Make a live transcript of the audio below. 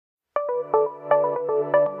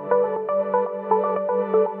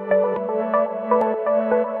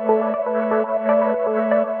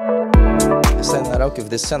Naraw kif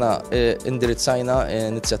dis-sena indirizzajna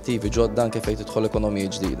inizjattivi ġodda anke fejn tidħol ekonomija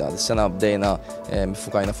ġdida. Dis-sena bdejna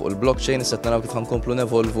mifukajna fuq il-blockchain, issa naraw kif ħankomplu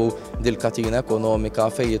nevolvu dil-katina ekonomika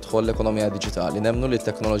fejn jidħol l-ekonomija diġitali. Nemmnu li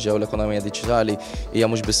t-teknoloġija u l-ekonomija diġitali hija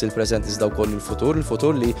mhux biss il-preżent iżda wkoll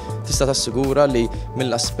il-futur li tista' tassigura li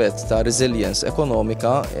mill-aspett ta' resilience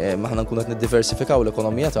ekonomika aħna nkunu qed niddiversifikaw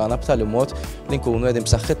l-ekonomija tagħna b'tali mod li nkunu qegħdin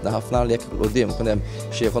b'saħħitna ħafna li jekk quddiem ikun hemm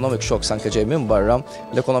xi economic shocks anke ġej minn barra,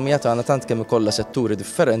 l-ekonomija tagħna tant kemm ikollha setturi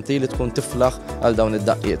differenti li tkun tiflaħ għal dawn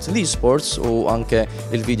id-daqqiet. L-esports u anke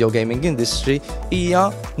il-video gaming industry hija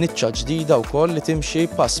niċċa ġdida wkoll li timxi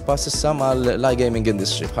pass issa mal-iGaming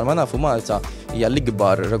industry. Bħalma nafu Malta hija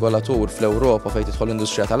l-ikbar regolatur fl-Ewropa fejn tidħol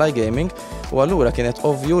l-industrija tal-iGaming u allura kienet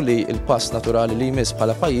ovvju li l-pass naturali li jmiss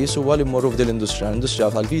bħala pajjiż huwa li mmorru f'din l-industrija.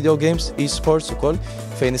 L-industrija tal-video games, esports ukoll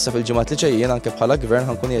fejn issa fil-ġimgħat li ġejjin anke bħala gvern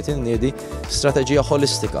ħankun qed inniedi strateġija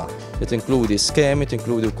holistika li tinkludi skemi,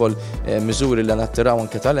 tinkludi wkoll miżuri li nattiraw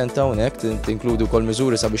anke talenta hawnhekk, tinkludi wkoll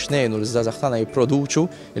miżuri sabiex ngħinu l-żgħażagħ tagħna jipproduċu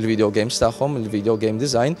il-video games tagħhom, il-video game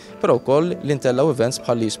design, però wkoll li ntellaw events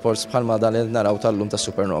bħal esports bħalma dan li naraw tal-lum ta'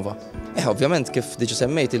 Supernova. Ovvjament kif diġà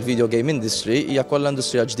semmejt il-video game industry hija kollha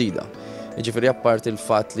industrija ġdida. Ġifieri apparti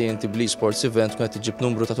il-fatt li inti bl-esports event tkun qed tiġib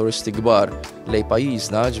numru ta' turisti kbar lejn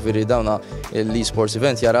pajjiżna, ġifieri dawna l-esports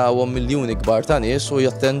event jarawhom miljuni kbar ta' nies u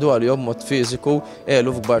jattendu għalihom mod fiżiku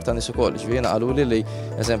eluf kbar ta' nies ukoll. Ġifieri qaluli li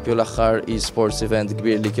eżempju l-aħħar esports event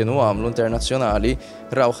kbir li kienu għamlu internazzjonali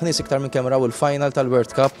raw nies iktar minn kemm raw il-final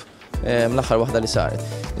tal-World Cup l-aħħar waħda li saret.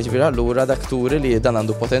 Ġifieri allura dak turi li dan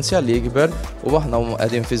għandu potenzjal li jikber u aħna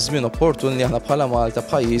qegħdin fi żmien opportun li aħna bħala Malta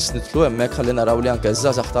pajjiż nitlu hemmhekk ħalli naraw li anke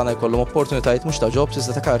żgħażagħ tagħna jkollhom opportunitajiet mhux ta' jobs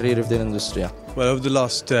iżda ta' karrieri f'din l-industrija. Well, over the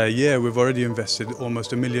last year, we've already invested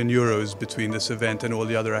almost €1 million between this event and all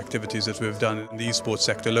the other activities that we've done in the esports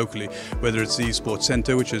sector locally, whether it's the esports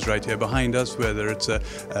center, which is right here behind us, whether it's a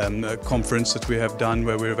conference that we have done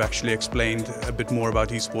where we've actually explained a bit more about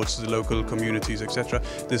esports to the local communities, etc.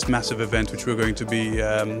 This massive event which we're going to be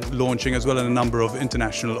launching, as well as a number of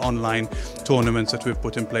international online tournaments that we've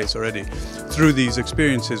put in place already. Through these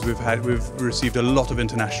experiences, we've received a lot of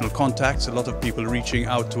international contacts, a lot of people reaching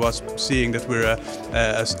out to us, seeing that we're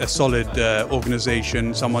a solid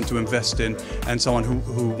organization, someone to invest in, and someone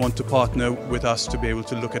who want to partner with us to be able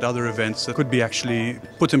to look at other events that could be actually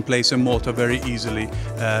put in place in Malta very easily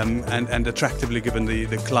and attractively, given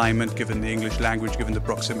the climate, given the English language, given the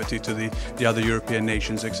proximity to the other European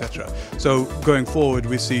nations, etc. So going forward,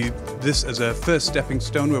 we see this as a first stepping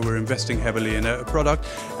stone where we're investing heavily in a product,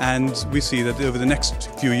 and we see that over the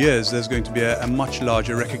next few years there's going to be a much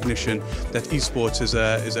larger recognition that esports is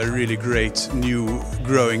a really great new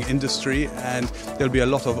growing industry, and there'll be a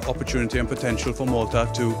lot of opportunity and potential for Malta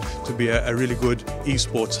to be a really good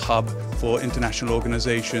esports hub for international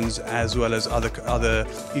organizations, as well as other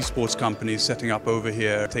esports companies setting up over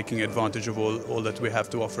here, taking advantage of all that we have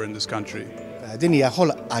to offer in this country. Din hija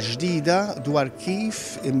ħolqa ġdida dwar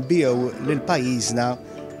kif imbiegħu lil pajjiżna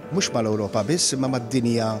mhux mal-Ewropa biss imma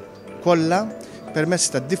mad-dinja kollha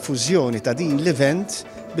permezz tad-diffużjoni ta' din l-event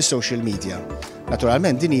bis-social media.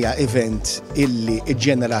 Naturalment din hija event illi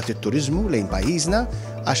ġġenerat it-turiżmu lejn pajjiżna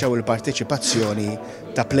għax hawn il-parteċipazzjoni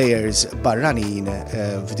ta' players barranin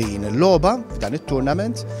f'din il-logħba, f'dan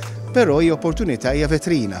it-tournament, però hija opportunità, hija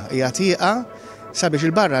vetrina, hija tieqa sabiex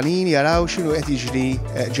il-barranin jaraw x'inhu qed jiġri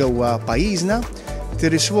ġewwa pajjiżna,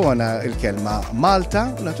 tirriswona l-kelma Malta,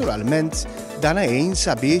 naturalment dan għajn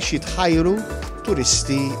sabiex jitħajru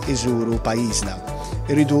turisti iżuru pajjiżna.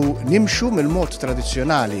 Irridu nimxu mill-mod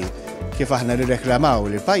tradizzjonali kif aħna nirreklamaw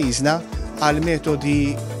li pajjiżna għal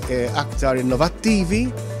metodi aktar innovattivi,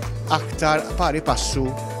 aktar pari passu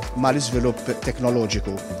mal-iżvilupp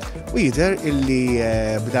teknoloġiku. U jidher illi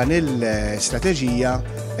b'dan il-strateġija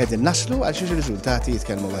qegħdin naslu għal xi riżultati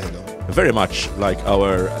jitkellmu waħedhom. Very much like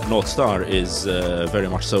our North Star is very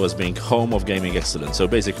much so as being home of gaming excellence. So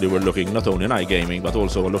basically we're looking not only in iGaming, but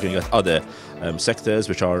also we're looking at other sectors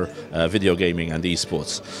which are video gaming and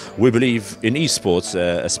esports. We believe in esports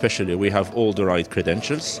especially we have all the right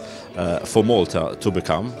credentials for Malta to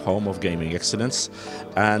become home of gaming excellence,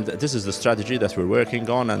 and this is the strategy that we're working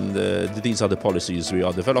on, and these are the policies we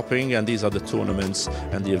are developing, and these are the tournaments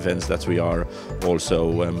and the events that we are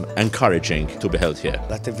also encouraging to be held here.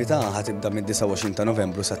 L-attività ħatibda mid-29 ta'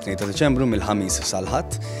 Novembru sa 2 ta' Deċembru mill-ħamis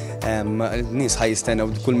sal-ħadd. Nies ħajjistennew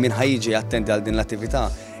kull min ħajjiġi jattendi għal din l-attività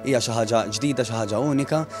hija xi ħaġa ġdida, xi ħaġa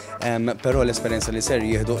unika, però l-esperjenza li ser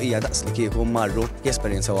jieħdu hija daqs li kieku marru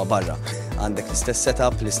jesperjenzaw barra. Għandek l-istess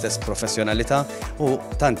setup, l-istess professjonalità u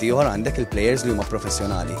tanti oħra għandek il-plejers li huma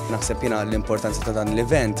professjonali. Naħseb jiena l-importanza ta' dan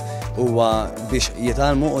l-event huwa biex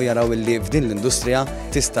jitalmu u jaraw li f'din l-industrija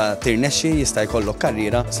tista' tirnexxi, jista' jkollok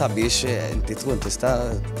karriera sabiex inti tkun tista'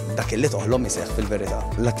 dak li toħlom iseħħ fil-verità.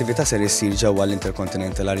 L-attività ser issir ġewwa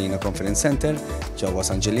l-Intercontinental Arena Conference Center ġewwa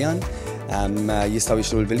San Ġiljan. Jistgħu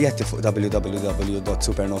jixtru l-biljetti fuq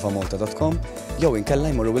www.supernovamalta.com jew inkella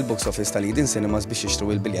jmorru bil-box office tal-Eden Cinemas biex jixtru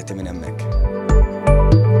l-biljetti minn hemmhekk.